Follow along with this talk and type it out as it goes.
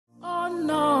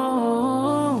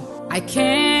I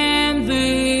can't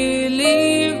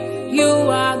believe you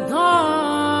are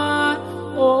gone.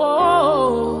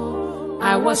 Oh,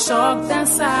 I was shocked and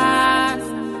sad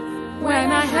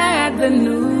when I heard the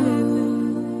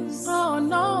news. Oh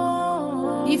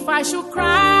no, if I should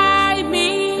cry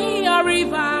me a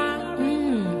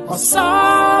river, or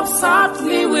sob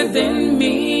softly within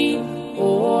me,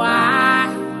 oh, I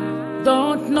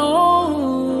don't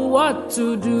know what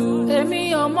to do.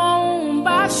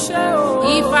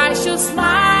 If I should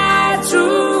smile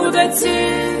through the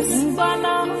tears,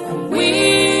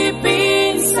 weep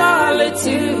in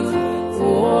solitude,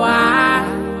 oh, I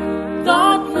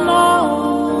don't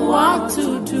know what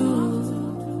to do.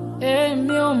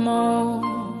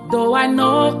 Though I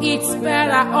know it's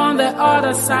better on the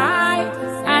other side,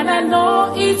 and I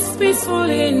know it's peaceful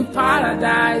in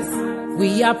paradise,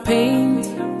 we are pained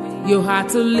you had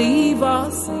to leave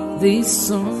us this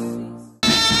soon.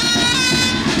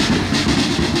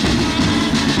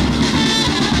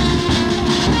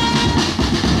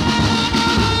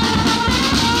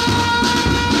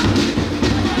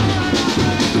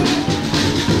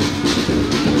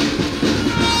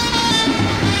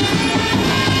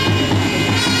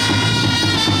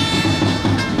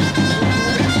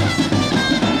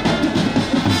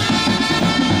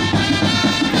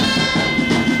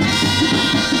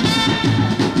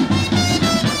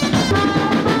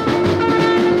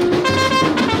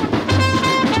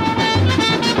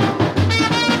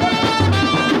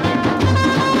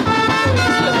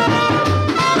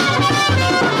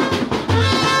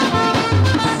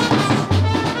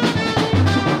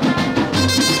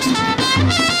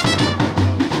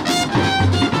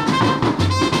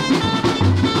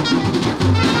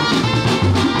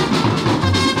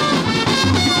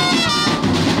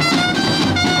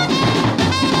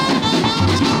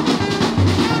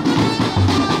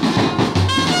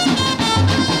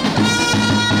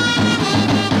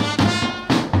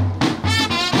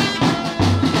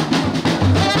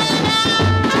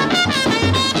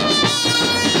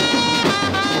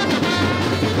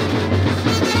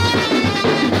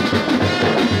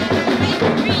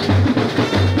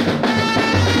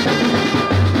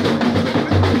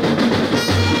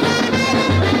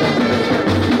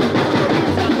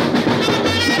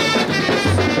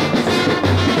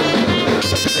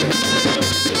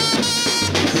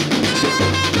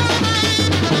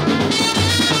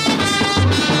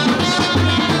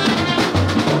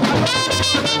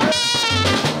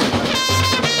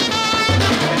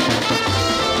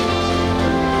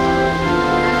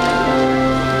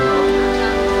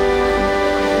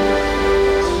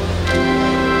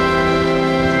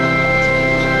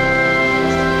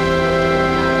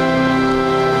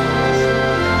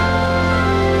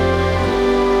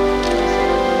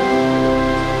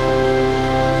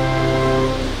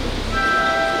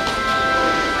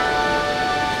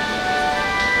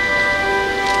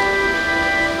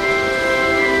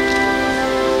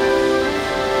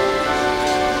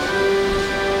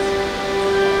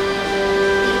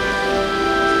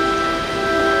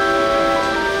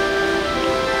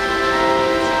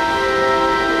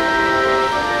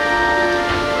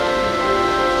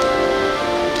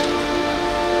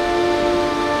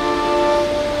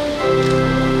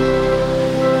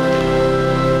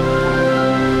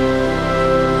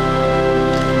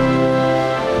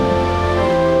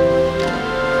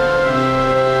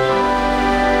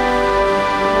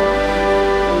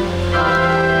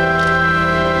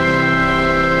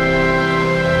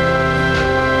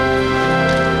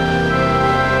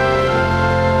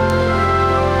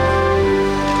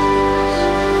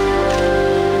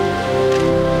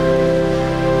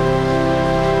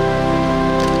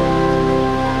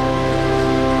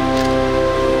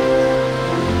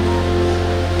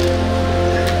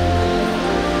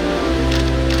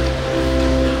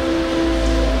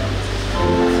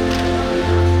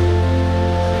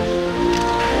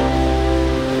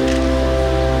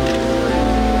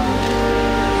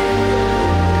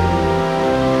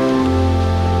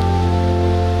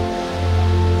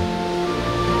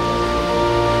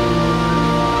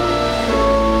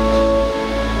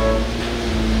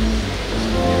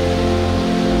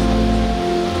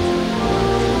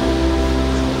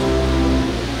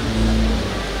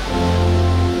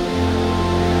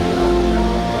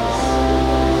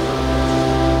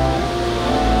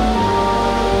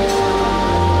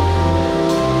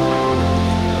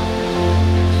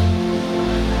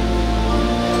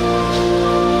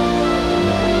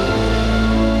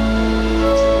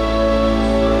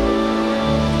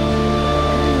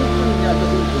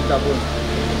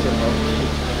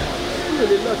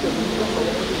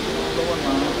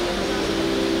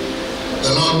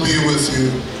 The Lord be with you.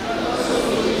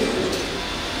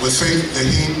 We think the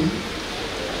hymn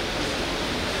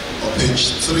on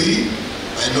page 3,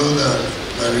 I know that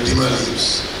my Redeemer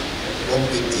lives. Walk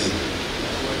with me.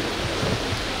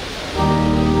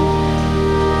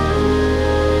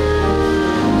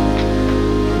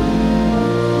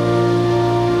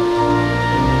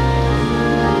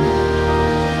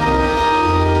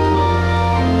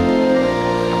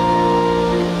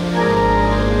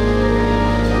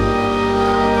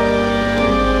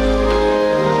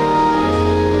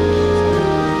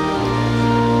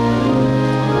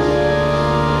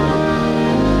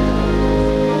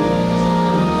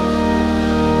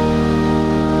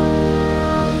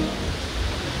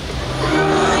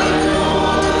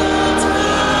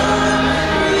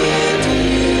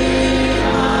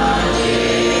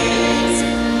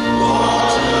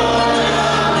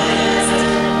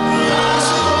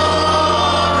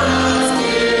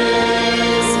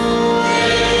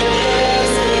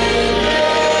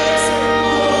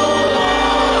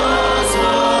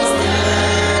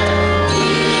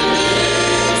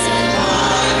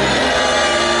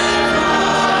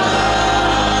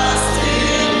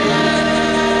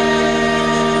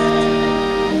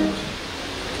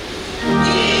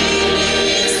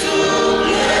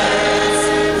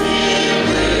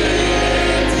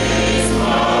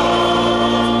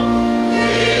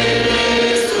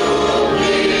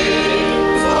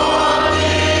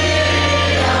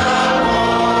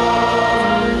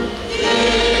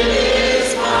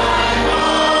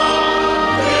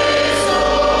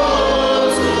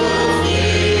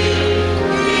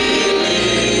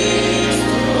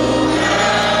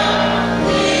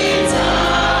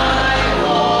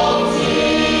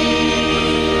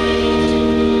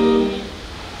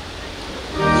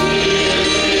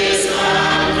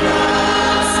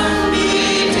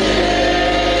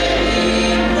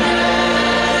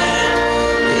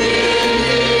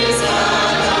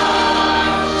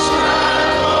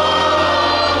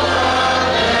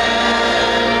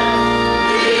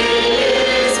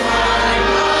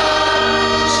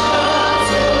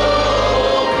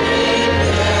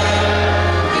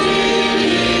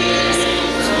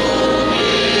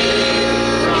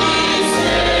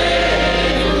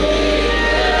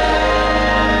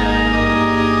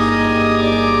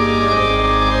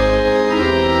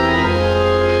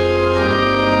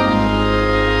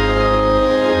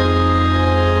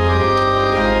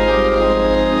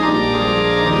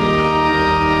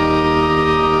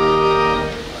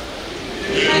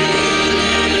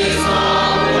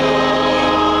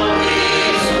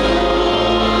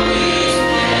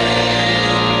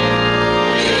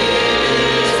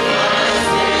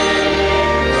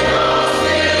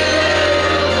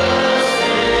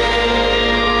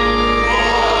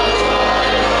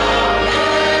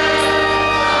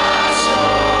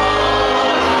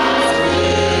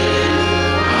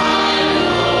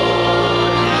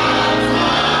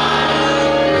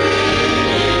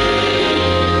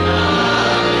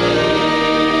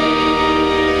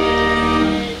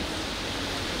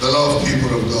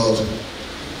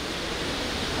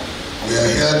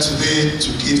 Today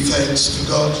to give thanks to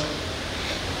God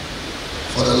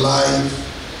for the life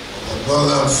of our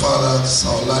brother and father,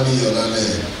 Olaniyi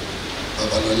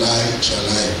of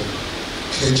Ijalaye,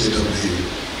 KJW,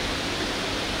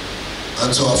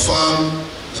 and to affirm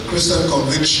the Christian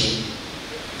conviction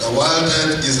that while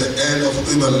death is the end of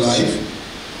human life,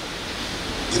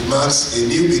 it marks a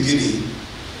new beginning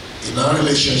in our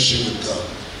relationship with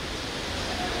God.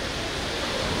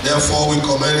 Therefore, we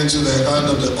commend into the hand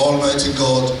of the Almighty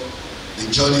God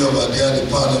the journey of our dear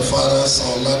departed father,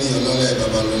 Olaniyi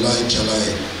of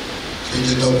Ijalaye,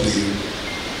 KJW,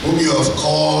 whom you have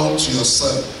called to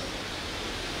yourself,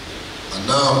 and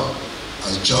now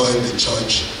has joined the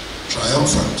church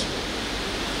triumphant.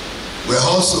 We are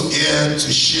also here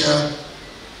to share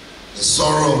the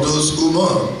sorrow of those who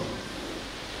mourn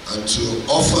and to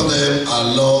offer them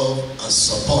our love and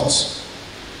support.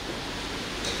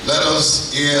 Let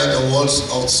us hear the words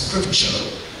of Scripture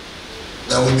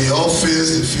that we may all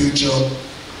face the future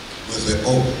with the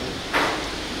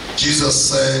hope. Jesus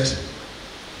said,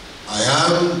 I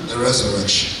am the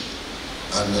resurrection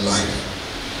and the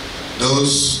life.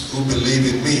 Those who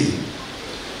believe in me,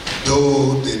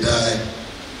 though they die,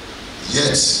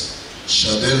 yet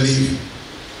shall they live,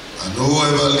 and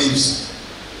whoever lives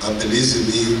and believes in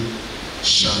me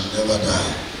shall never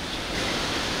die.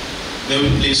 May we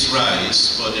please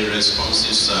rise for the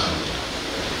responsive sound.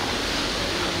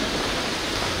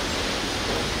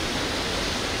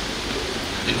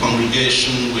 The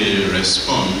congregation will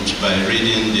respond by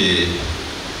reading the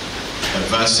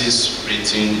verses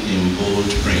written in bold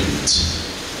print.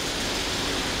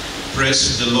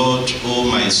 Praise the Lord, O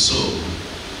my soul.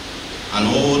 and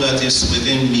all that is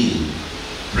within me,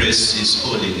 praise his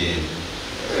holy name.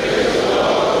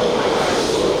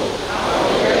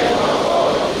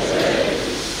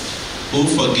 Who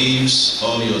forgives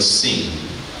all your sin.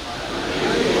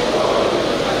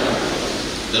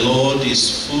 The Lord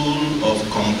is full of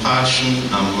compassion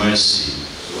and mercy.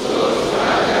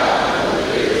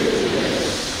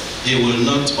 He will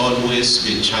not always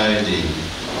be chiding.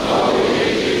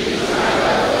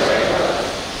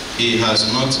 He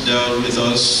has not dealt with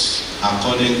us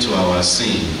according to our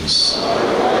sins.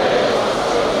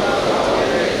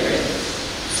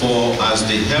 For as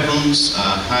the heavens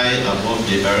are high above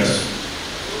the earth,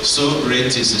 so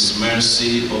great is his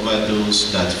mercy over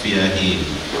those that fear him.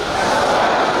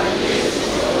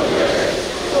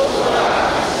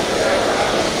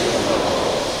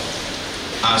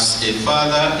 As a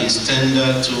father is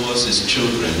tender towards his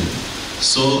children,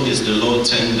 so is the Lord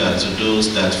tender to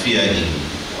those that fear him.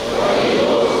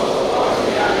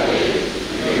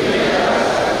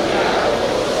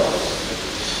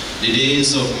 The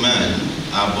days of man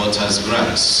are but as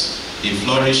grass. He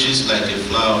flourishes like a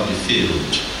flower of the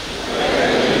field.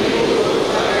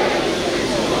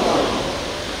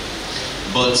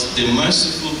 But the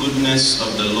merciful goodness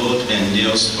of the Lord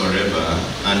endures forever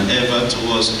and ever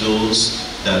towards those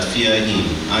that fear him,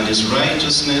 and his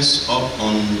righteousness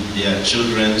upon their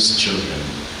children's children.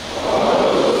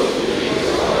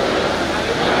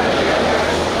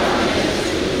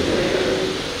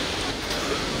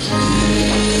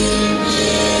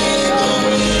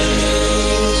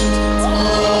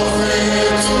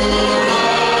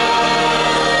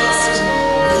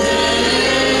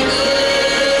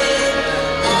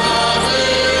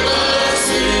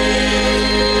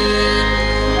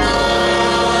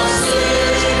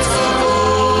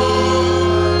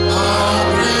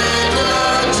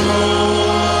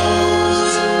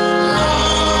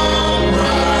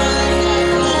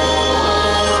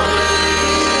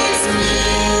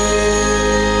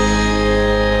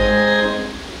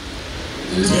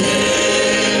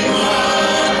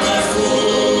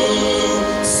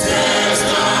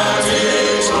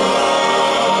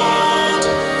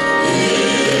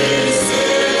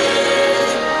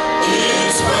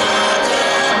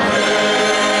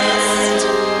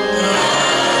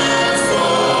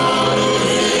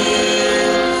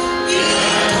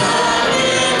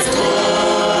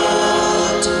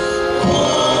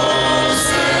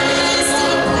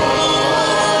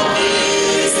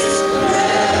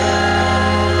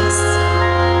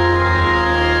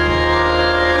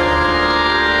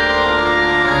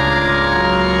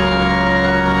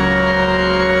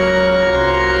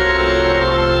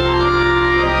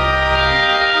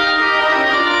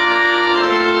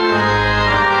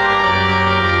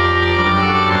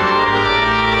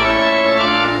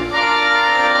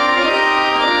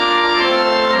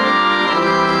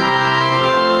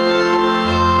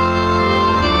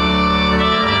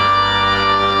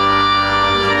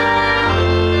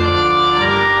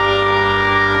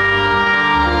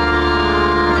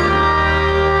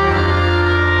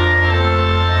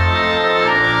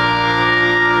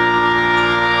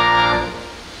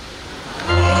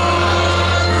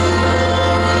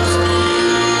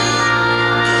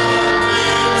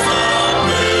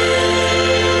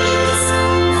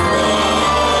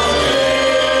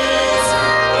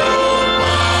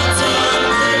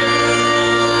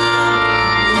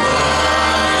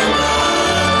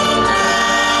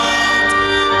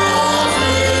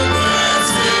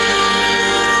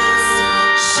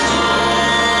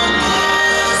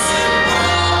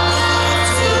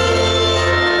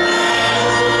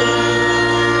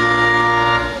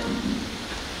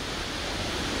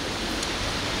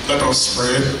 Let us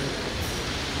pray.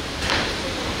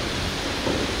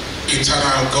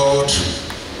 Eternal God,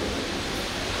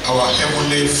 our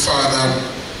Heavenly Father,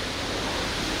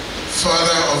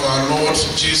 Father of our Lord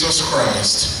Jesus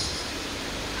Christ,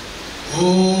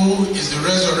 who is the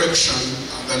resurrection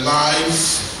and the life,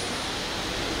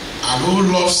 and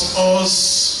who loves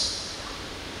us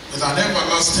with an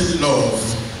everlasting love,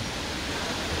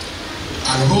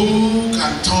 and who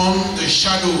can turn the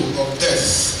shadow of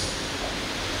death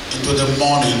into the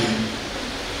morning.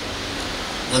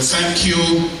 We thank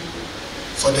you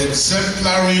for the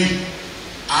exemplary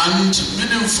and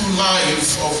meaningful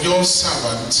life of your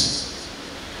servant,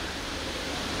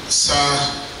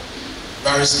 Sir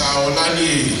Barrister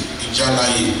Olaniyi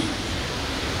Ijalaye.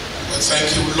 We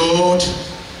thank you, Lord,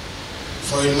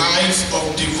 for a life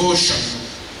of devotion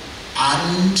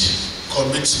and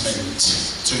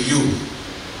commitment to you,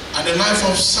 and a life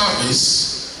of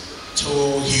service to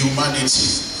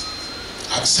humanity.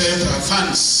 Accept our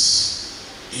thanks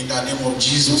in the name of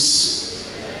Jesus.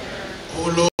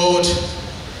 Oh Lord,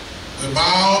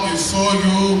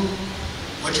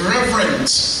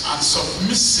 reverent and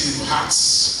submissive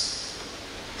hearts.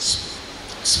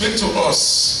 Speak to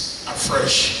us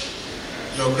afresh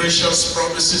your gracious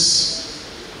promises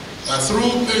that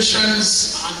through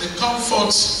patience and the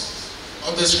comfort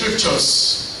of the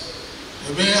scriptures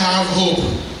we may have hope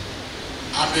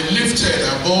and be lifted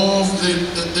above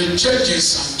the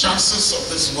changes and chances of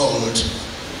this world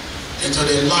into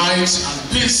the light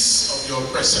and peace of your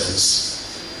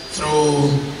presence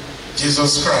through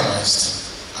Jesus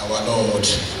Christ, our Lord.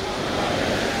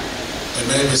 You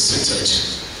may be seated.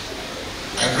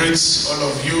 I greet all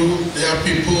of you, dear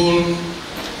people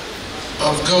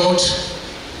of God,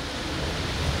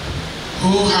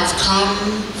 who have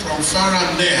come from far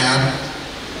and near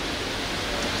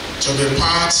to be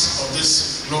part of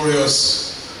this glorious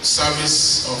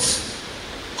service of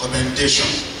commendation,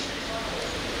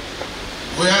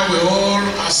 where we all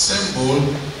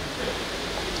assemble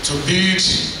to bid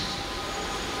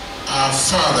our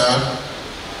father,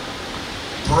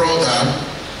 brother,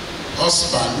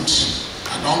 husband,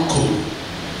 and uncle,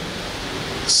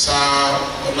 Sir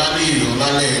Olaniyi,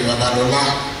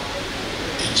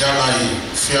 Ijalaye,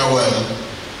 farewell.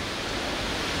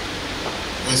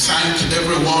 We thank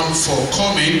everyone for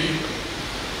coming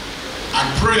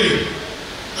and pray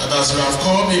that as you have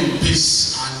come in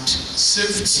peace and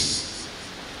safety,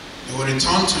 you will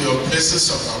return to your places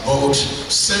of abode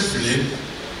safely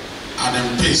and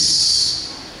in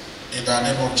peace. In the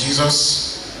name of Jesus.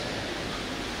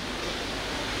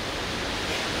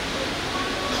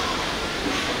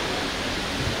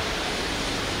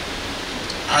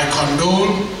 I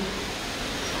condole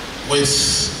with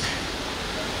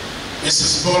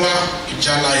Mrs. Bola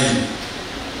Ijalaye.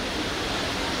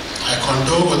 I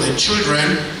condole with the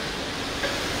children,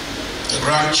 the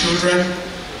grandchildren,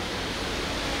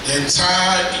 the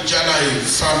entire Ijalaye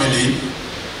family.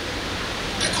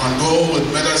 I condole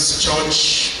with Methodist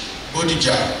Church,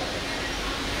 Bodija,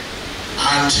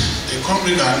 and the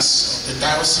congregants of the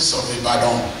Diocese of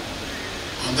Ibadan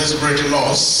on this great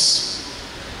loss.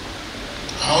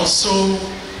 I also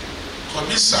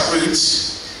commiserate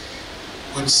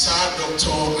with Sir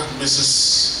Dr. and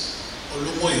Mrs.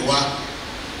 Olaniyi.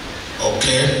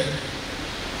 Okay.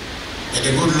 May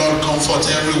the good Lord comfort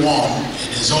everyone in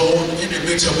his own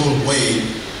inimitable way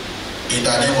in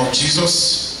the name of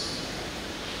Jesus.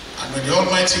 And may the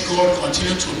Almighty God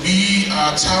continue to be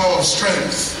our tower of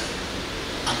strength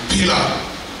and pillar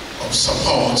of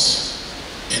support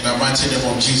in the mighty name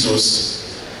of Jesus.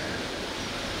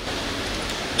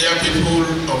 Dear people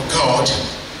of God,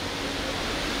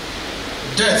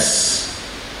 death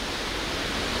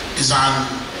is an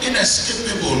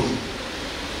inescapable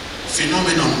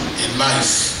phenomenon in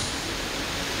life.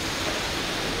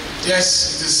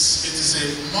 Yes, it is a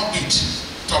morbid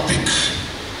topic.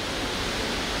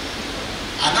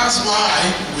 And that's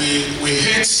why we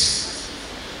hate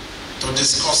to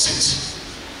discuss it.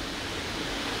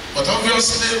 But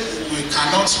obviously, we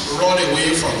cannot run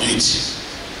away from it.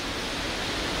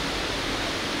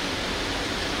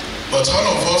 But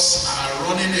all of us are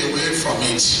running away from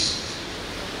it.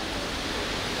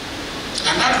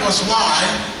 And that was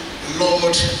why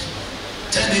Lord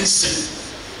Tennyson,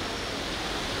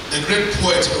 the great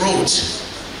poet, wrote,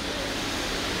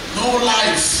 "No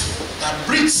life that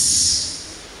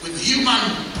breathes with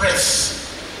human breath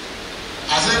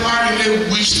has ever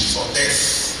really wished for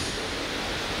death."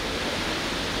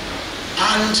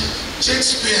 And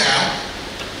Shakespeare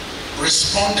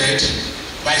responded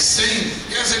by saying,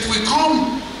 "Yes, it will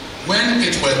come when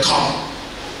it will come.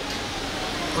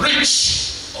 Rich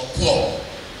or poor,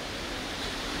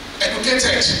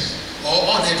 educated or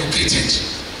uneducated,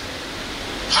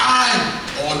 high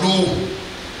or low,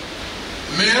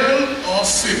 male or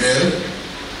female,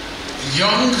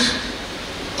 young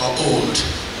or old,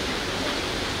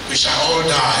 we shall all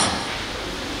die."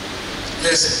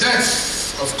 Yes,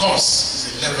 death, of course, is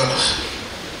a leveler.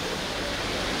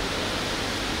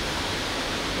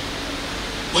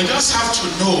 We just have to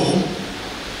know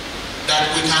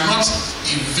that we cannot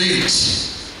evade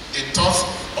the thought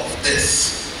of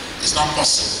death. It's not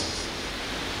possible.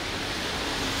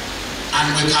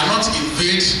 And we cannot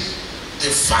evade the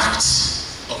fact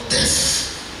of death.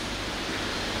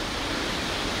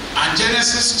 And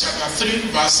Genesis chapter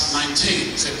 3 verse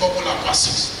 19 is a popular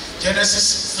passage.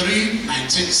 Genesis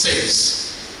 3:19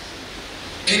 says,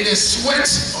 "In the sweat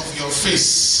of your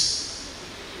face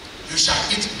you shall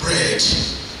eat bread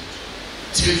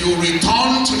till you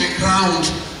return to the ground.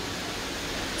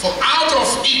 For out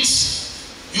of it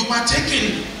you are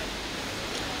taken.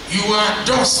 You are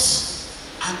dust,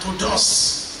 and to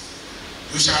dust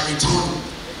you shall return."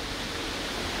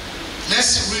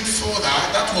 Let's read further.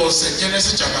 That was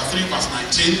Genesis chapter 3 verse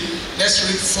 19. Let's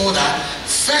read further.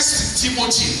 1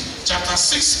 Timothy chapter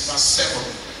 6 verse 7.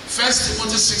 1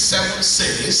 Timothy 6:7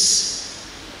 says,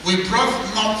 we brought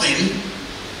nothing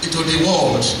into the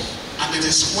world, and it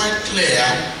is quite clear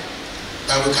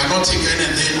that we cannot take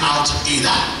anything out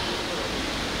either.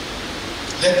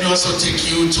 Let me also take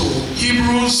you to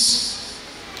Hebrews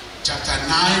chapter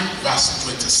 9 verse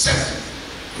 27.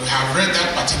 We have read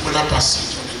that particular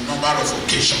passage on a number of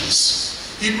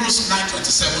occasions. Hebrews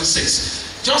 9:27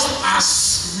 says, just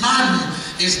as man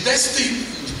is destined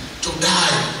to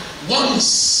die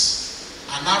once,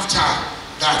 and after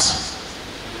that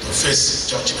to face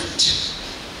judgment.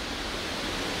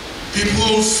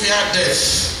 People fear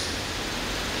death,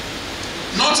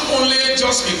 not only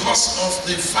just because of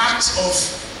the fact of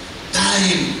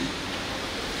dying,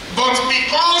 but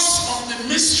because of the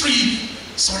mystery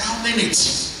surrounding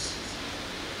it.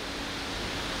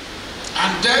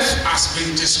 And death has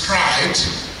been described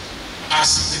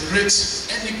as the great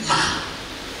enigma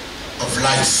of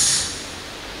life.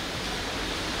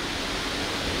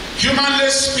 Humanly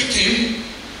speaking,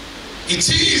 it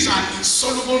is an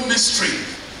insoluble mystery,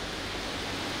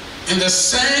 in the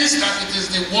sense that it is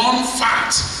the one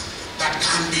fact that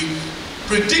can be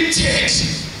predicted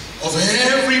of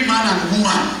every man and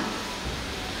woman.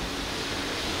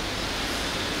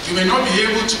 You may not be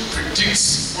able to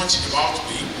predict much about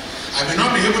me. I may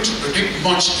not be able to predict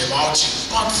much about you,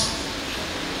 but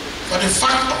for the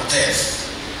fact of death,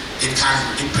 it can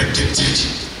be predicted.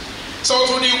 So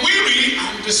to the weary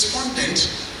and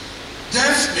despondent,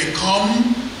 death may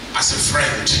come as a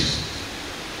friend.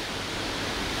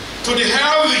 To the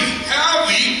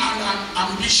healthy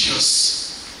and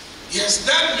ambitious, yes,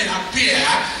 death may appear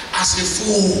as a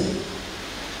foe,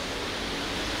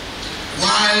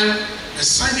 while the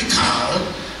cynical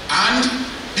and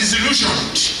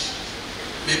disillusioned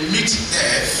may meet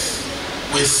death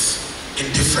with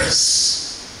indifference.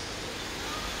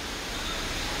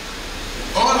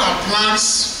 All our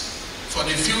plans for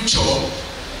the future,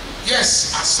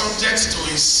 yes, are subject to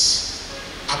his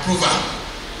approval,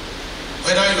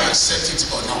 whether you accept it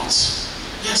or not.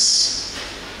 Yes.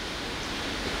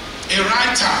 A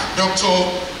writer,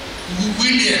 Dr.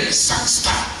 William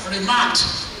Sangster, remarked,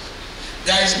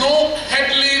 there is no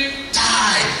earthly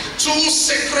tie too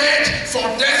sacred for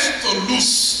death to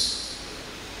loose.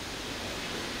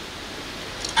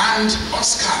 And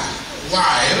Oscar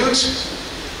Wilde,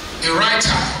 a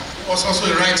writer, was also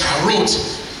a writer, wrote,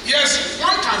 yes,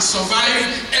 one can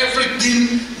survive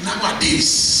everything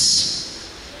nowadays,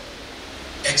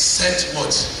 except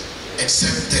what?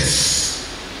 Except death.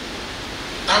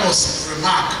 That was a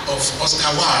remark of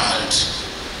Oscar Wilde.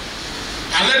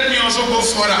 And let me also go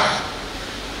further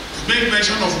to make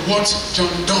mention of what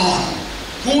John Donne,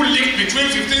 who lived between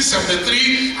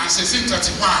 1573 and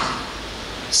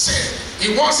 1631, said.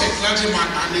 He was a clergyman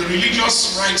and a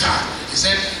religious writer. He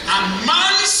said, and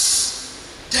man's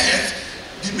death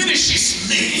diminishes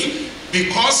me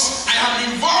because I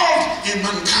am involved in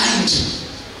mankind,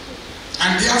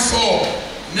 and therefore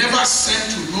never sent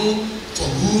to know for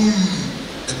whom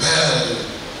the bell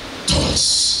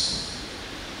tolls.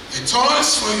 It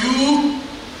tolls for you,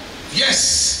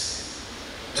 yes,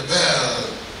 the bell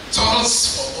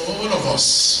tolls for all of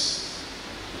us.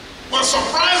 But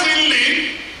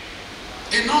surprisingly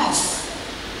enough,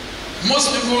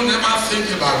 most people never think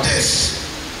about death.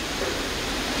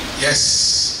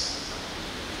 Yes,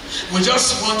 we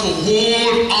just want to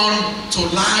hold on to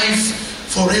life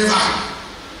forever.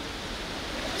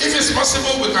 If it's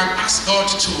possible, we can ask God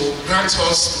to grant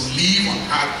us to live on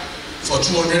earth for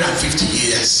 250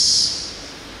 years.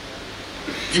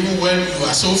 Even when you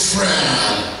are so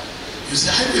frail, you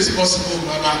say, how is it possible,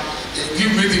 Baba?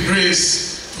 Give me the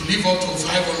grace to live up to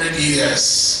 500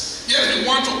 years. Yes, we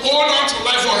want to hold on to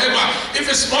life forever. If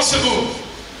it's possible.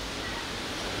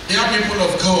 Dear people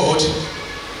of God,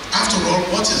 after all,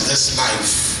 what is this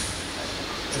life?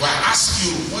 If I ask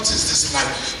you, what is this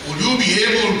life? Will you be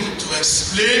able to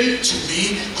explain to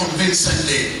me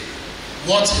convincingly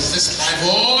what is this life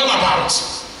all about?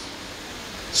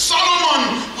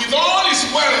 Solomon, with all his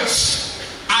wealth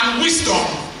and wisdom,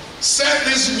 said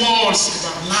these words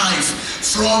about life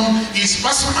from his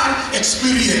personal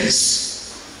experience.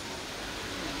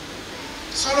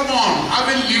 Solomon,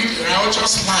 having lived a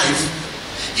righteous life,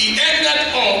 he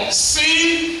ended up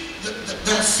seeing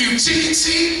the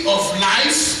futility of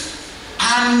life,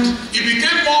 and he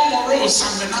became more morose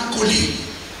and melancholy.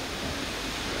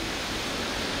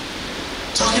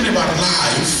 Talking about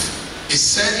life, is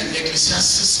said in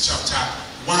Ecclesiastes chapter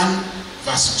 1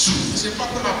 verse 2. It's a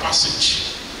popular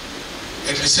passage.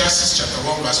 Ecclesiastes chapter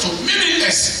 1 verse 2.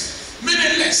 Meaningless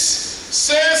Meaningless.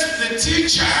 Says the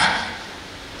teacher,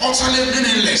 utterly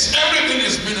meaningless. Everything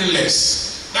is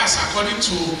meaningless. That's according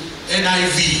to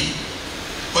NIV.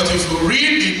 But if you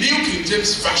read the New King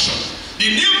James Version, the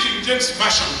New King James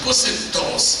Version puts it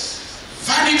thus: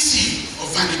 vanity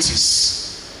of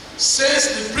vanities.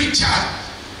 Says the preacher,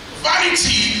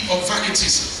 vanity of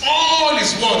vanities. All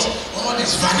is what? All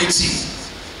is vanity.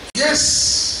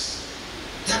 Yes,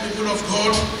 dear people of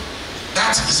God,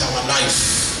 that is our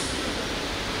life.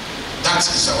 That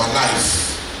is our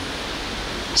life.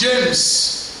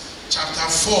 James chapter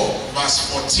 4 verse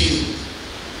 14.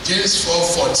 James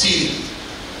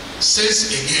 4:14 says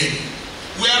again,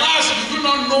 whereas you do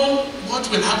not know what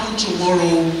will happen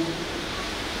tomorrow.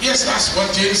 Yes, that's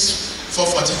what James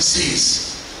 4:14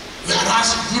 says.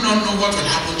 Whereas you do not know what will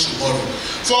happen tomorrow.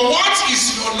 For what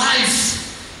is your life?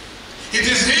 It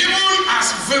is even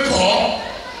as vapor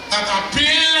that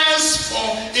appears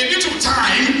for a little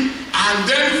time and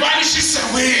then vanishes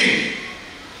away.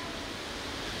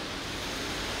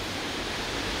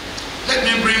 Let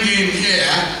me bring in here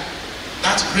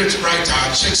that great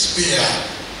writer, Shakespeare,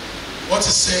 what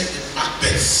he said in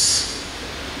Macbeth.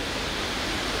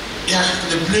 Yeah,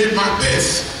 in the play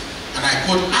Macbeth, and I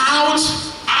quote, out,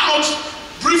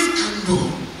 brief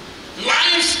candle,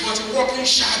 life's but a walking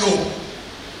shadow,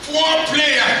 poor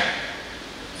player,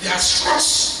 their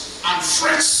struts and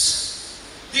frets,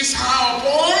 this how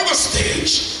upon the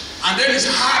stage, and then is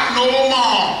heard no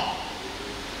more.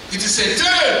 It is a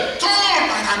tale told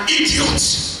by an idiot,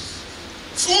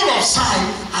 full of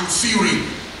sound and fury,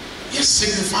 yet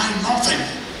signifying nothing.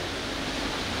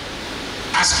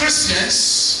 As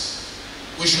Christians,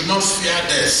 we should not fear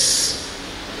death.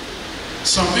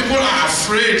 Some people are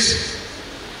afraid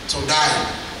to die,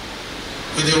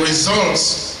 with the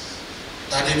results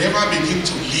that they never begin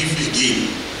to live again.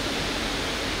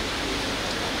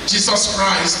 Jesus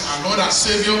Christ, our Lord and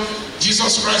Savior,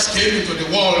 Jesus Christ came into the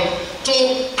world to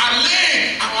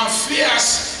allay our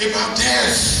fears about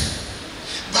death.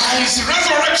 By his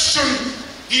resurrection,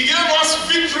 he gave us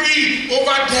victory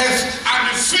over death, and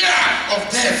the fear of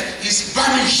death is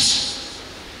banished.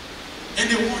 And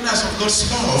the wonders of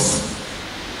God's love,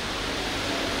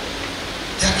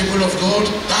 dear people of God,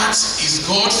 that is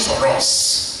God for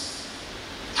us.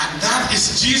 And that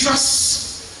is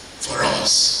Jesus for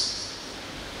us.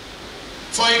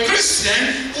 For a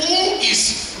Christian who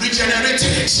is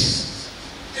regenerated,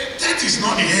 death is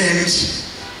not the end.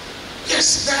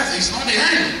 Yes, death is not the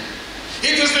end.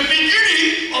 It is the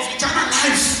beginning of eternal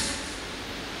life.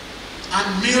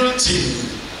 And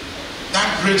Milton,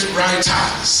 that great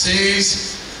writer,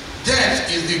 says,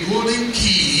 death is the golden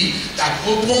key that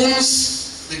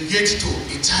opens the gate to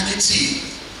eternity.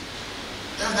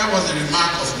 That was the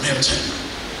remark of Milton.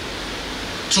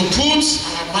 To put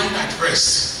our mind at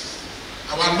rest,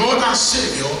 our Lord and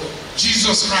Savior,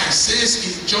 Jesus Christ, says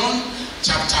in John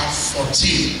chapter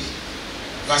 14,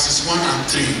 verses 1 and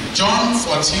 3. John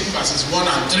 14, verses 1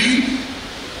 and 3.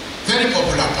 Very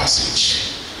popular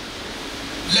passage.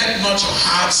 Let not your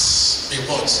hearts be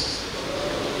what?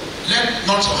 Let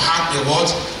not your heart be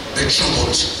what? Be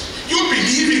troubled. You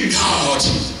believe in God.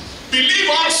 Believe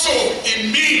also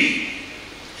in me.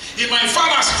 In my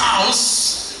Father's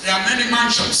house, there are many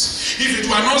mansions. If it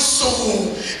were not so,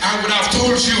 I would have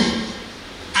told you.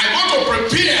 I want to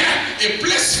prepare a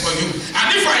place for you. And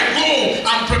if I go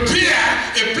and prepare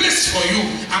a place for you,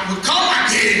 I will come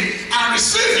again and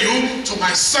receive you to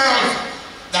myself,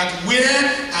 that where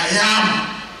I am,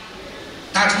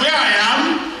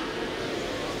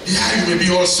 there you may be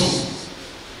also.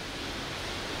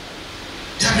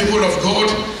 Dear people of God,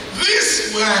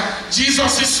 these were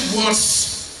Jesus'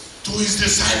 words to his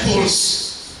disciples.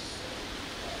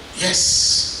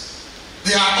 Yes,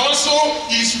 they are also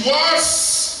his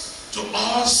words to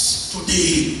us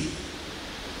today.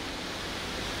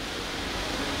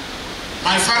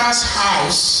 My Father's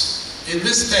house in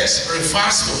this text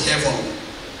refers to heaven.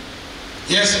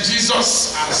 Yes,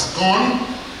 Jesus has gone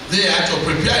there to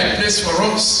prepare a place for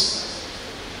us.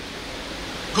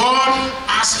 God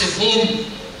has a home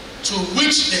to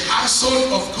which the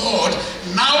household of God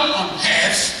now on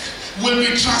earth will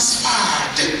be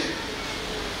transferred.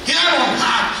 Here on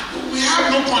earth, we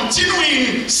have no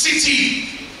continuing city.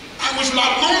 And we should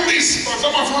have known this, but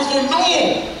some of us don't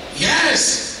know.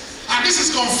 Yes. And this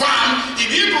is confirmed in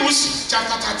Hebrews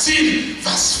chapter 13,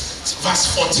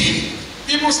 verse 14.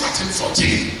 Hebrews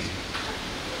 13:14.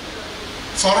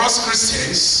 For us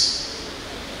Christians,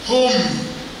 home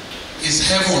is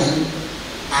heaven,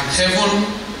 and heaven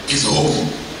is home.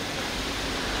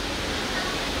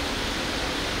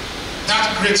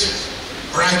 That great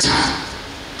writer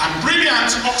and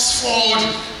brilliant Oxford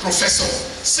Professor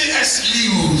C.S.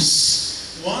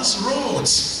 Lewis once wrote,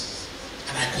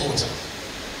 and I quote,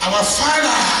 "Our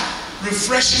Father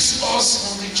refreshes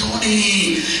us on the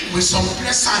journey with some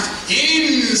pleasant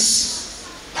hints,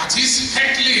 that is,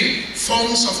 earthly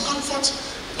forms of comfort,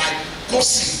 like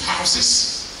cosy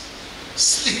houses,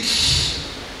 sleek,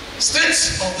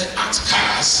 state-of-the-art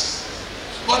cars.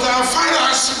 But our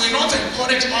fathers will not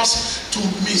encourage us to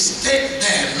mistake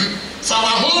them for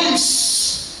our homes."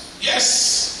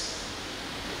 Yes,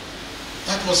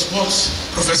 that was what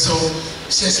Professor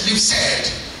C.S. Lewis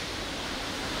said.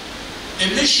 A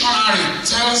missionary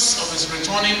tells of his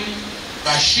returning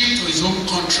by ship to his home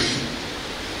country.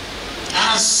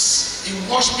 As he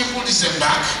watched people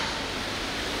disembark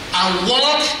and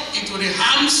walk into the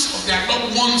arms of their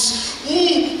loved ones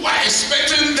who were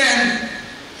expecting them,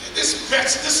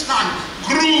 this man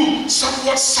grew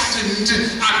somewhat saddened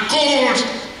and cold,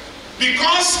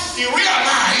 because he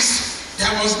realized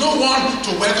there was no one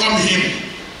to welcome him.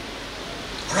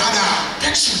 Rather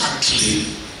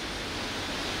petulantly,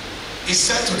 he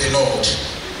said to the Lord,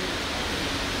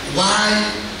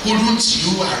 "Why couldn't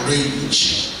you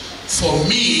arrange for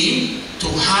me to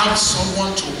have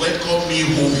someone to welcome me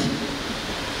home?"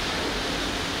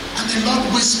 And the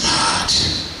Lord whispered,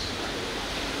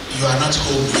 "You are not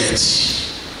home yet.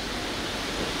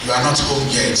 You are not home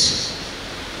yet."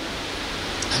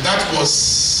 And that was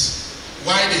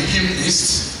why the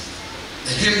hymnist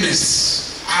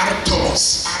R.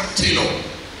 Taylor,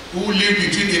 who lived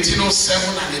between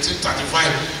 1807 and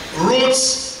 1835, wrote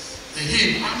the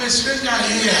hymn, "I'm a stranger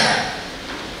here.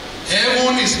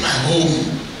 Heaven is my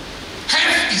home.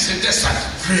 Earth is a desert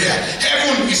prayer.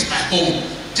 Heaven is my home.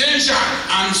 Danger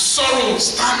and sorrow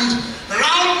stand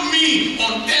round me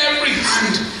on every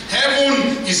hand.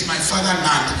 Heaven is my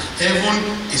fatherland.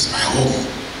 Heaven is my home."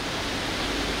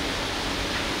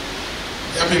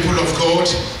 Dear people of God,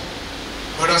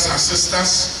 brothers and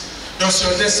sisters, does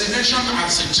your destination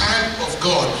as a child of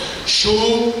God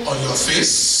show on your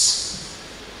face?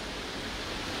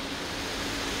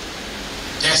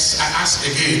 Yes, I ask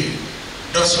again.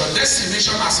 Does your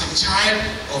destination as a child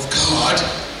of God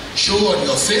show on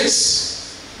your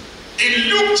face? In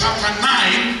Luke chapter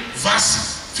 9, verse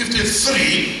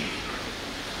 53,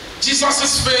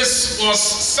 Jesus' face was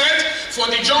set for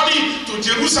the journey to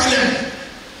Jerusalem.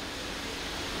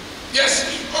 Yes,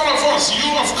 all of us, you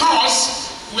of course,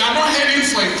 we are not heading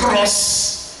for a cross.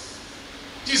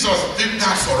 Jesus did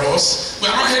that for us. We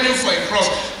are not heading for a cross,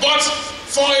 but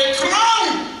for a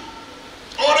crown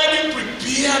already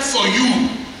prepared for you.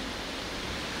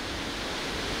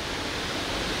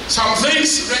 Some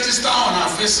things register on our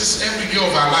faces every day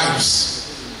of our lives.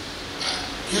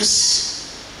 Yes,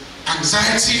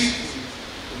 anxiety,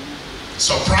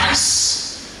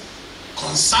 surprise,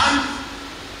 concern,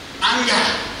 anger,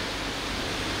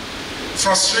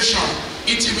 frustration,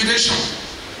 intimidation,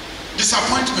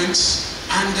 disappointment,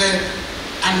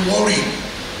 and worry.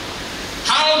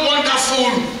 How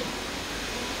wonderful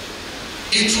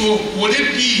would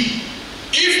it be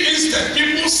if instead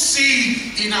people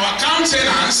see in our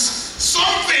countenance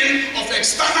something of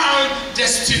external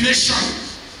destination?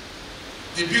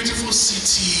 The beautiful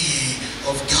city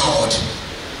of God,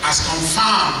 as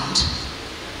confirmed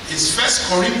in 1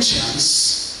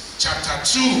 Corinthians chapter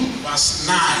 2 verse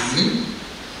 9,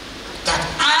 that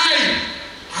eye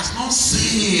has not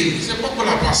seen. It's a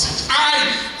popular passage.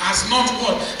 Eye has not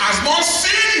what? Has not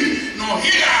seen, nor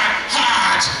ear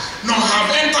heard, nor have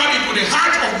entered into the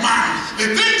heart of man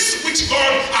the things which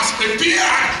God has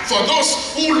prepared for those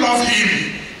who love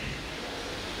him.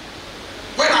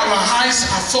 When our eyes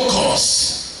are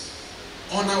focused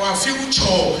on our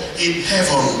future in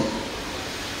heaven,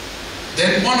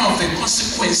 then one of the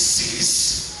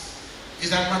consequences is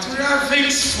that material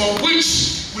things for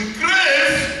which we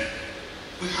crave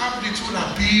will have little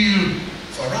appeal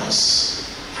for us.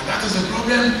 And that is the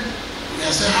problem we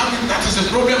are still having. That is the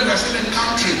problem we are still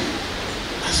encountering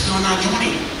as we are on our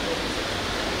journey.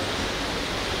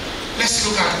 Let's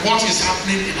look at what is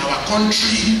happening in our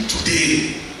country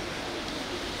today.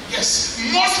 Yes,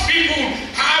 most people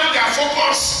have their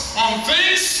focus on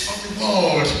things of the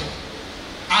world.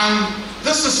 And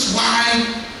this is why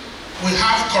we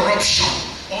have corruption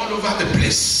all over the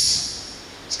place.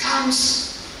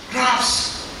 Scams,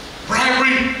 grabs,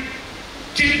 bribery,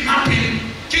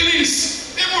 kidnapping,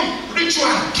 killings, even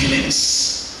ritual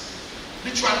killings.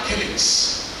 Ritual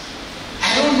killings.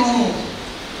 I don't know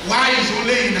why it's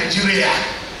only in Nigeria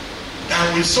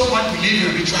that we so much believe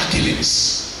in ritual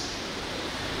killings.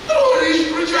 No,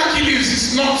 ritual killings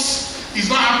is not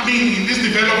happening in these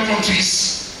developed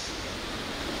countries.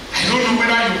 I don't know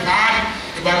whether you've heard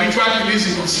about ritual killings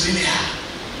in Australia.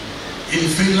 in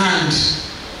Finland,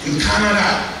 in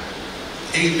Canada,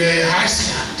 in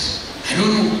Iceland, I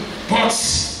don't know, but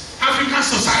African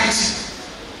society.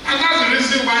 And that's the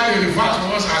reason why they refer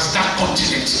to us as dark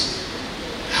continent.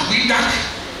 Are we dark?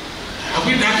 Are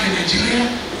we dark in Nigeria?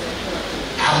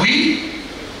 Are we?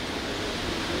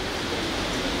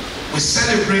 We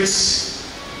celebrate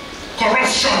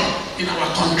corruption in our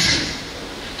country.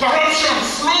 Corruption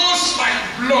flows like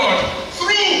blood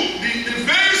through the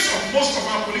veins of most of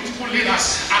our political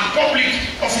leaders and public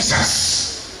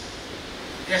officers.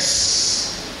 Yes.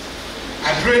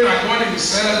 I pray that God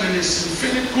himself in his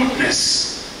infinite goodness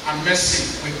and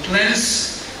mercy will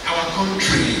cleanse our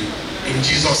country in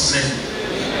Jesus' name.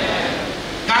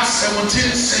 That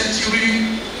 17th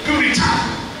century Puritan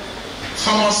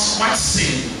Thomas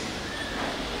Watson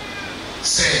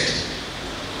said,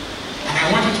 and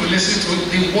I want you to listen to it,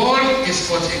 the world is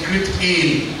but a great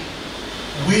inn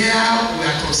where we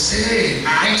are to stay a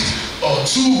night or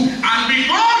two and be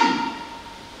gone.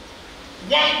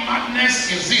 What madness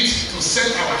is it to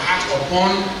set our heart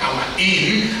upon our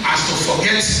inn as to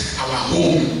forget our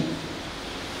home?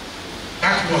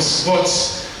 That was what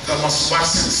Thomas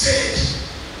Watson said.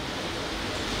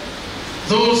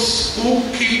 Those who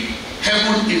keep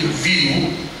heaven in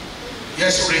view,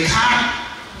 yes, regard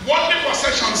worldly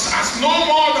possessions as no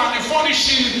more than the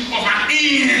furnishing of an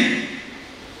inn.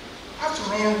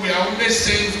 After all, we are only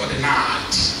staying for the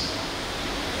night.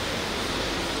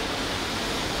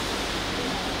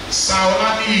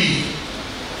 Olaniyi,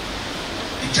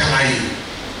 Ijalaye,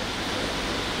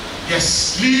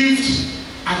 yes, lived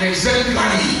an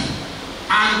exemplary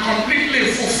and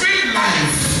completely fulfilled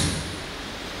life.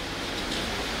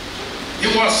 He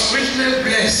was richly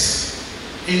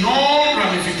blessed in all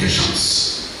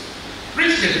ramifications.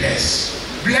 Richly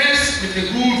blessed. Blessed with a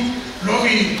good,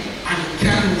 loving, and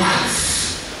caring wife.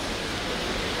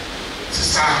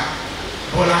 Sister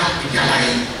Bola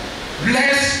Ijalaye.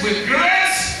 Blessed with great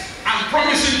and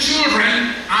promising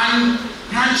children and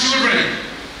grandchildren.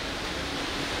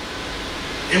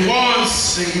 He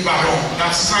was the Ibadan,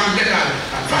 that's legal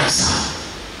advisor.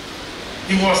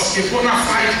 He was a bona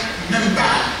fide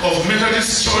member of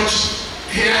Methodist Church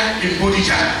here in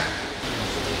Bodija.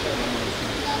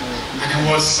 And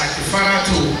he was like a father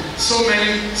to so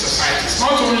many societies,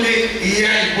 not only here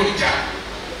in Bodija,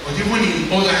 but even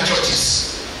in other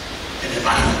churches in the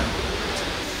Bible.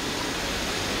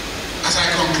 As I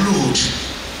conclude,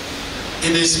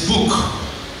 in his book,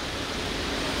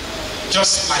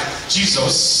 Just Like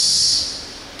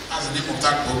Jesus, that's the name of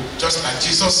that book, Just Like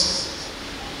Jesus,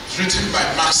 it's written by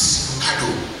Max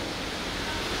Lucado.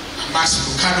 And Max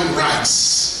Lucado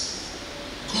writes,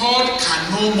 God can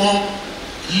no more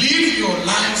live your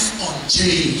life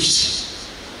unchanged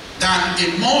than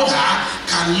a mother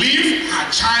can leave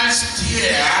her child's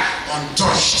tear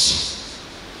untouched.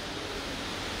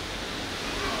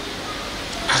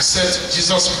 Accept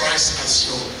Jesus Christ as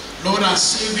your Lord and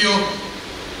Savior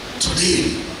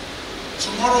today.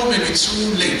 Tomorrow may be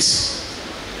too late,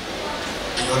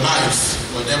 and your life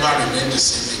will never remain the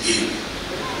same again.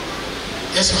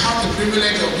 Yes, you have the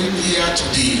privilege of being here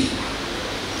today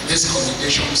in this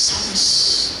commendation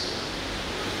service.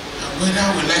 And whether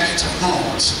we like it or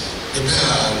not, the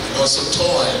bell will also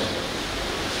toil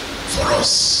for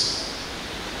us.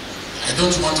 I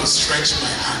don't want to stretch my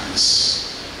hands.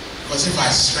 Because if I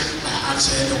stretch my hands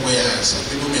anywhere, some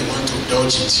people may want to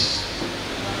dodge it.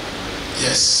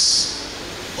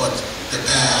 Yes, but the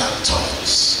bell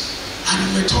tolls. And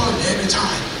it may toll every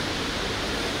time.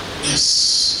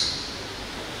 Yes.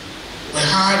 We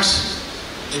had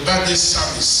a birthday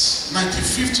service,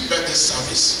 95th birthday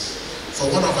service, for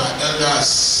one of our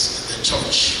elders in the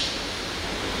church.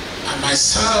 And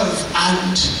myself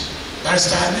and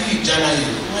Pastor Ijalaye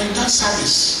were in that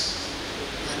service.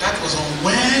 That was on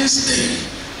Wednesday.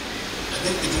 I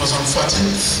think it was on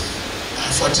 14th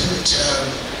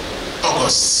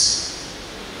August.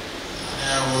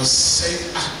 And I was saying,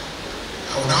 I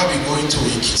will now be going to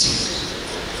Ekiti,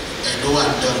 Edo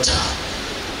and Delta.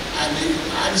 And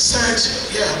I said,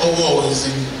 yeah, Owo is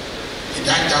in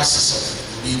that diocese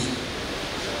of Olaniyi.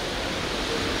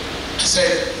 I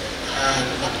said,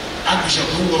 Archbishop,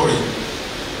 don't worry.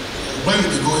 When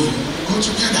we be going, go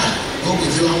together. Go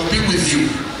with you, I will be with you.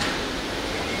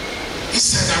 He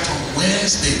said that on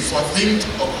Wednesday, 14th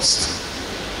August.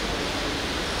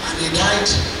 And he died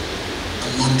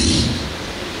on Monday.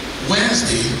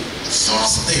 Wednesday,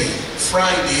 Thursday,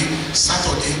 Friday,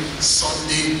 Saturday,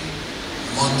 Sunday,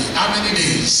 Monday. How many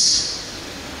days?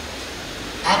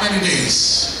 How many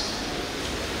days?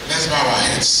 Let's bow our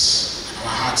heads and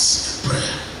our hearts in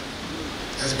prayer.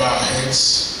 Let's bow our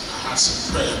heads and our hearts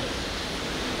in prayer.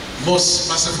 most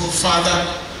merciful Father,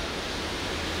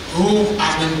 who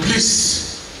has been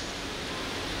pleased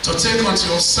to take unto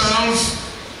yourself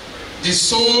the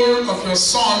soul of your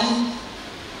Son,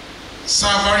 Sir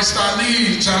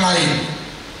Olaniyi Ijalaye.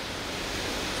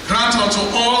 Grant unto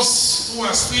us who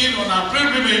are still on our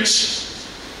pilgrimage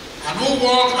and who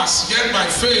walk as yet by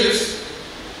faith,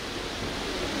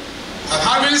 that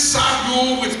having served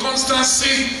you with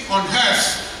constancy on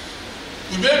earth,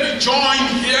 we may be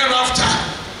joined hereafter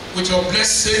with your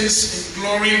blessings in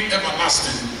glory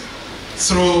everlasting,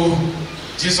 through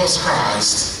Jesus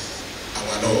Christ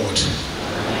our Lord.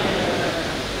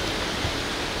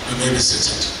 You may be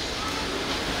seated.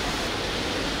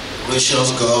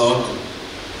 Gracious God,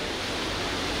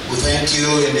 we thank you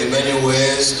in the many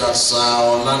ways that Sir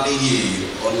Olaniyi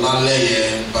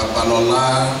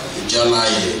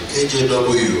Ijalaye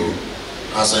KJW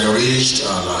has enriched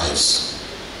our lives.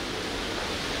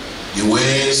 The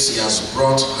ways he has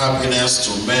brought happiness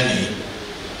to many,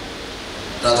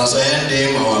 that has earned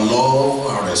him our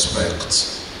love and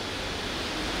respect.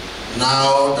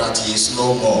 Now that he is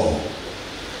no more,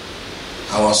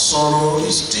 our sorrow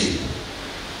is deep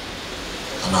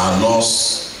and our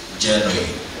loss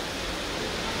genuine.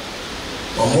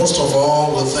 But most of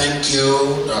all, we thank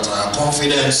you that our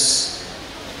confidence,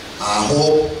 our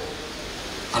hope,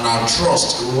 and our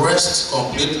trust rest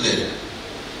completely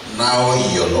now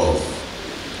in your love.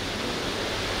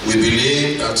 We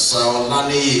believe that Sir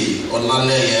Olaniyi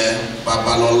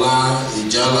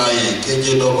Ijalaye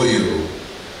KJW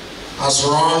has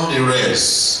run the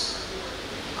race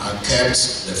and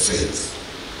kept the faith,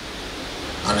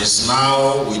 and is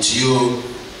now with you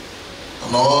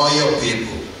and all your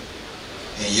people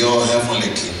in your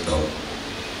heavenly kingdom.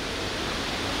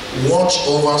 Watch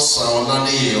over Sir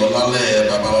Olaniyi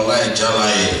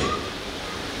Ijalaye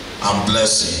and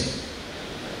bless him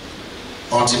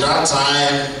until that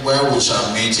time when we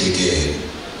shall meet again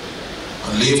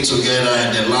and live together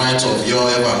in the light of your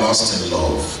everlasting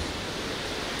love,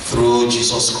 through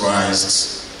Jesus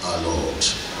Christ our Lord.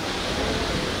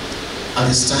 At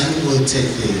this time, we'll take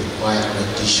the choir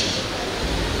rendition.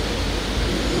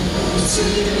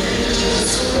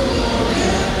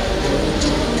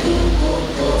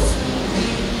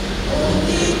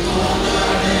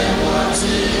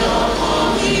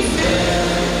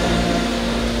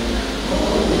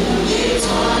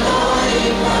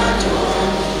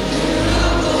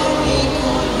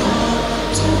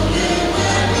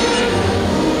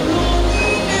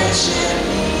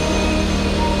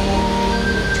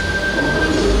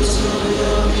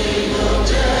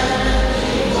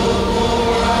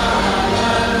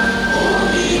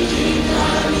 Only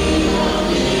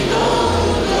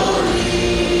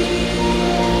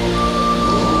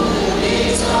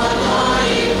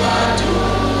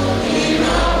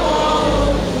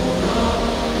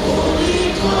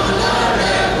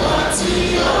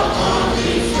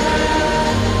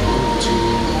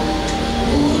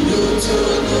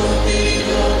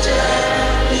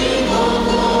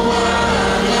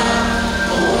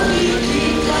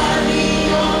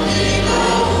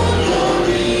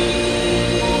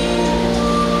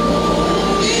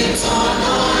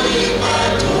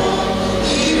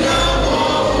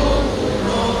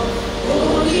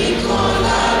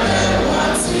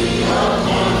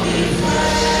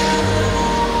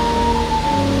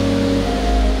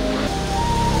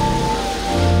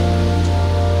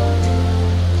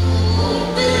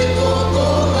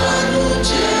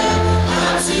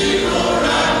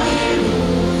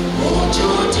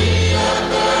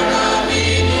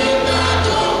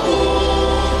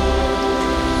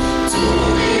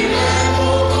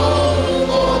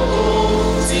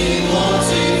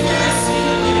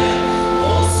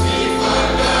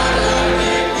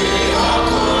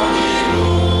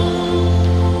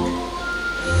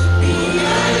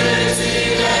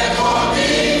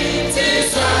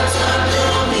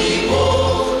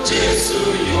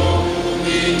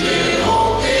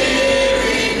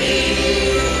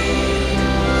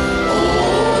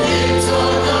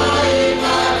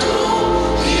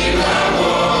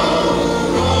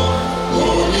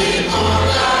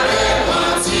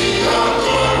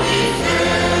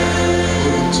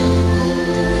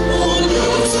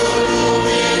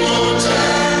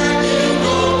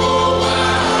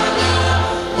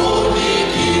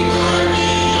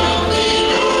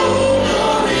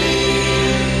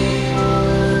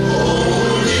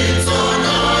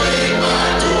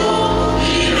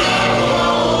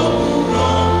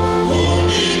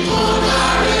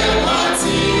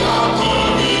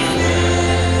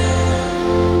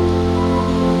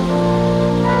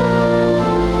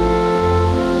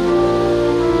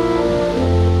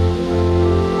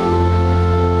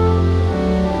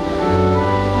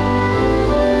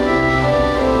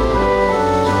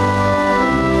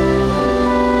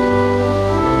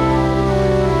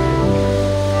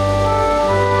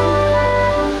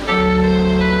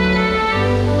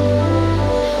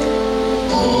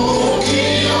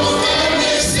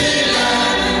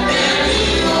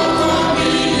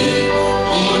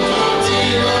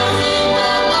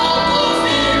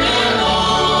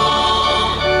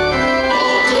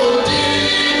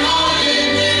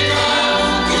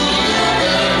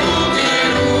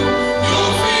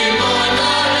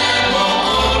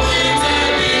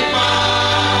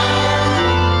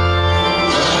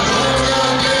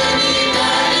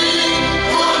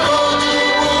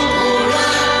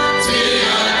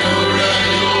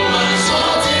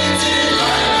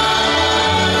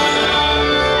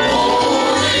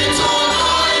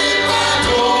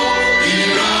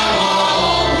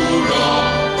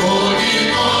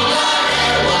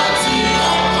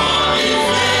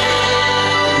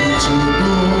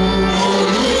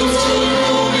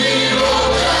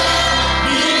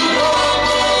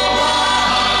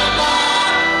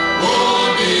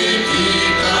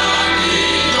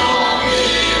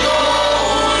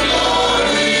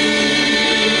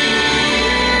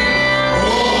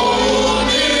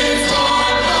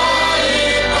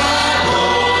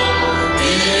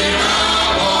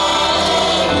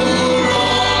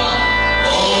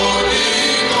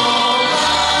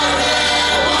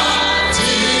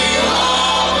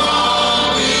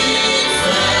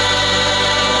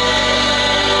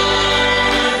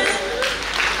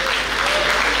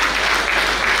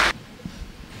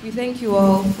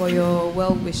all for your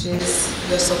well wishes,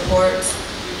 your support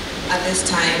at this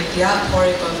time. The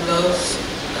outpouring of love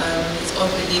is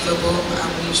unbelievable, and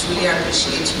we truly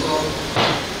appreciate you all.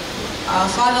 Our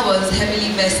father was heavily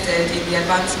vested in the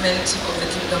advancement of the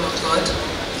kingdom of God.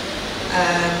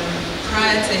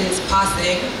 Prior to his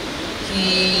passing,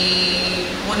 he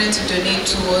wanted to donate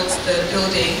towards the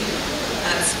building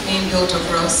that's being built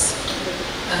across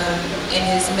in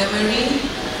his memory,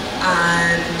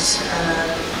 and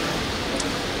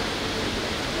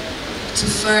to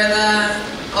further,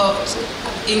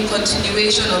 in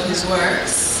continuation of his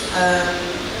works,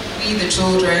 we the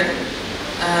children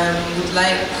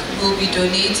will be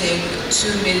donating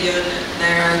 2 million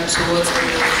naira towards the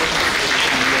building.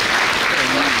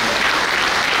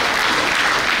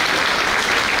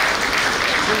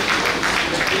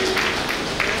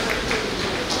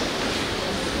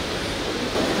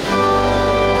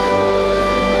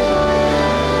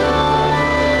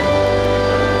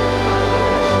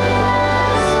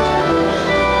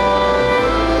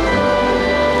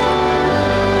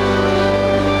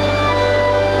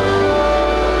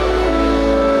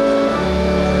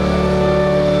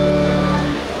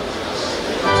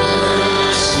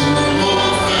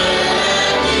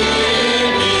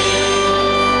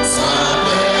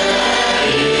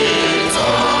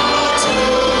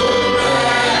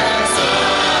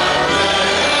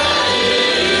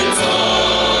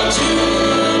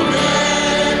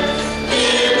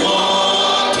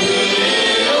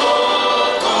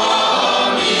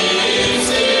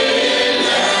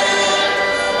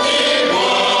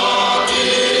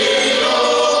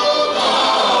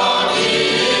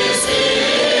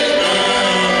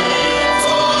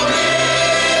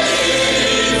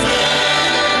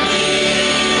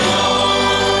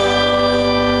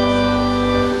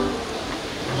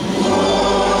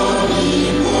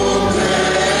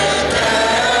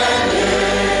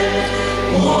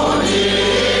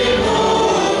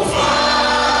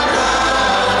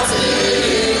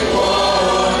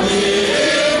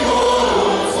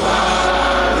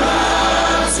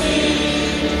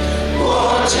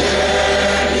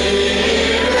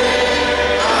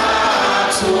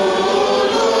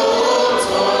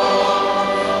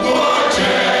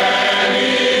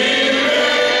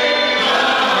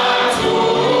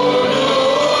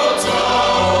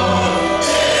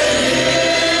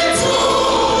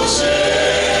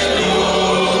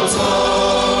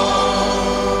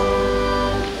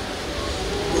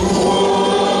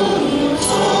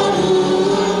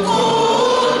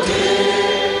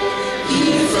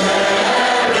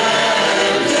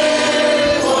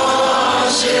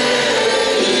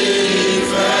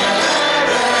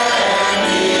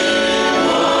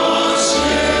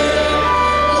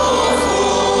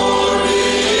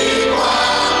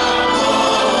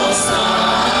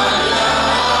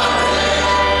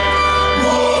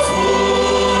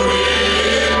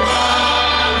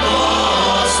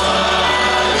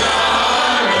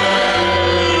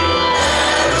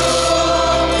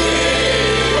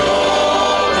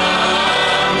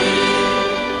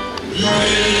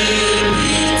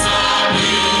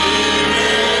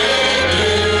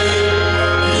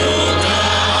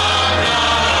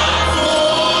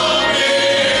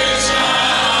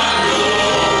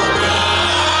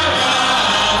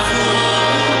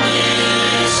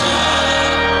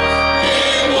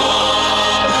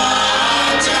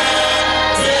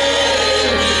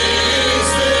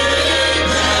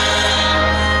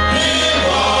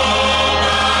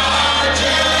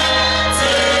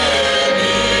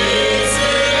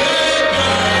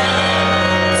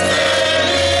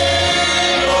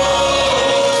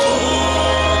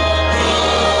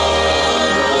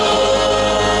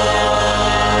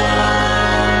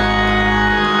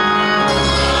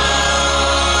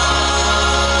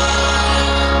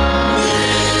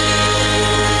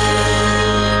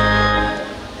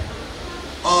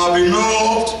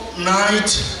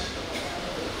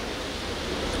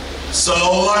 Sir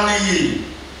Olaniyi,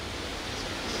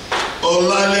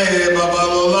 Olaniyi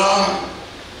Babalola,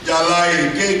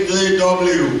 Ijalaye,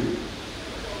 KKW.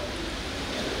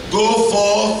 Go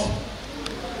forth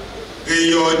in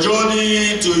your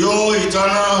journey to your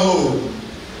eternal home,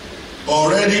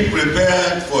 already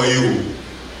prepared for you.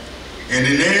 In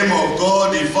the name of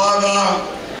God the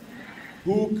Father,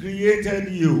 who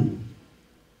created you.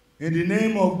 In the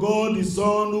name of God the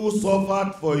Son, who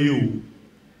suffered for you.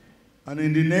 And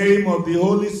in the name of the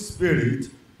Holy Spirit,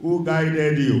 who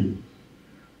guided you.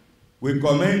 We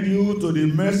commend you to the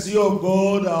mercy of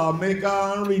God, our Maker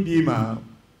and Redeemer.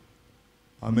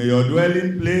 And may your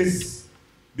dwelling place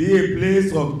be a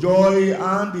place of joy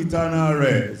and eternal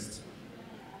rest.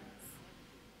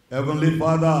 Heavenly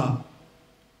Father,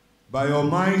 By your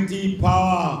mighty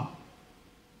power,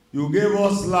 you gave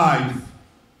us life.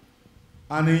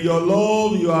 And in your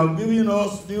love, you have given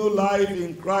us new life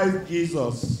in Christ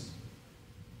Jesus.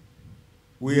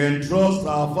 We entrust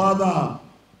our Father,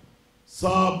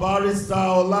 Sir Barrister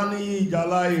Olaniyi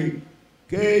Ijalaye,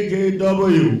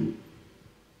 KJW,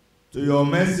 to your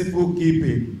merciful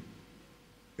keeping.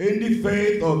 In the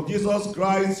faith of Jesus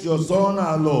Christ, your Son,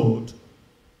 our Lord,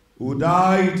 who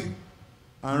died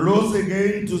and rose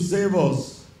again to save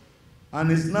us,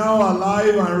 and is now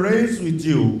alive and reigns with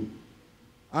you,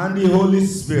 and the Holy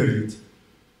Spirit,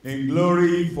 in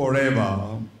glory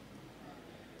forever.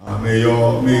 And may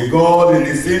God, in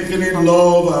His infinite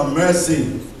love and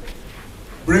mercy,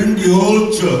 bring the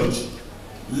whole church,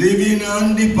 living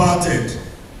and departed,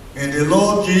 in the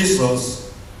Lord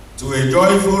Jesus, to a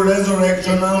joyful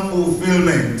resurrection and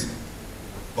fulfillment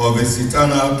of His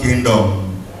eternal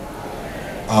kingdom.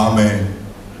 Amen.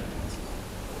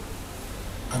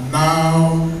 And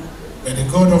now, may the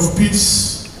God of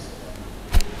peace,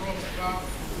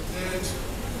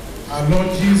 our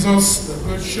Lord Jesus, the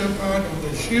good shepherd of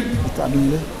the sheep,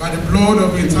 by the blood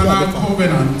of eternal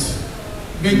covenant,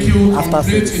 make you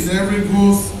complete in every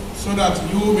good, so that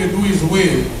you may do His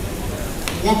will,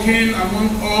 working among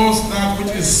us that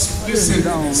which is pleasing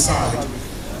in His sight,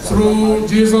 through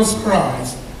Jesus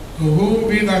Christ, to whom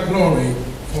be the glory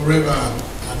forever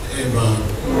and ever.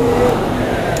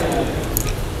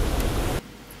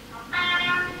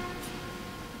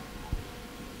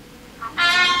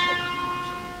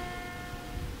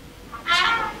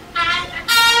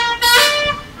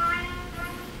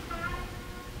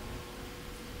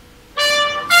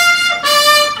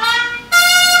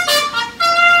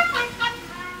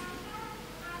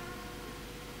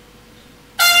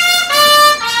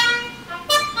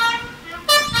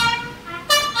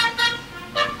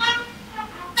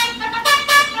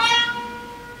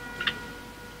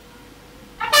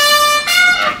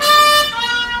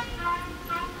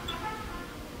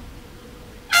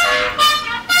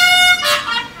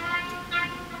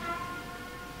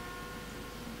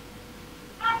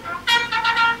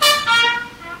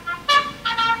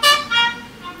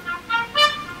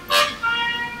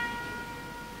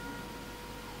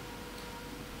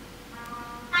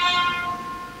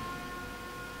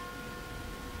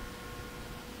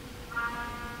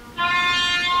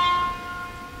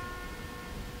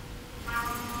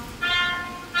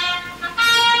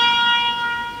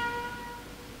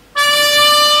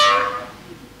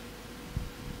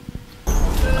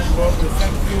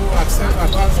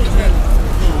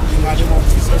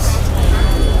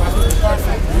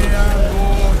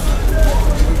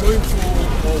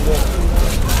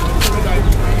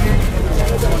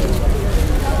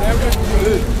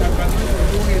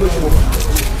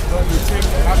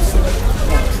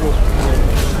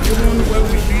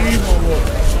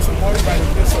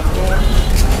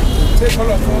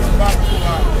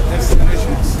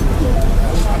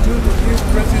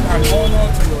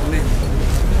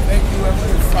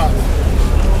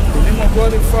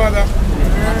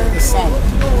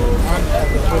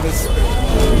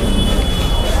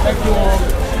 Thank you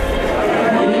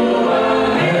all.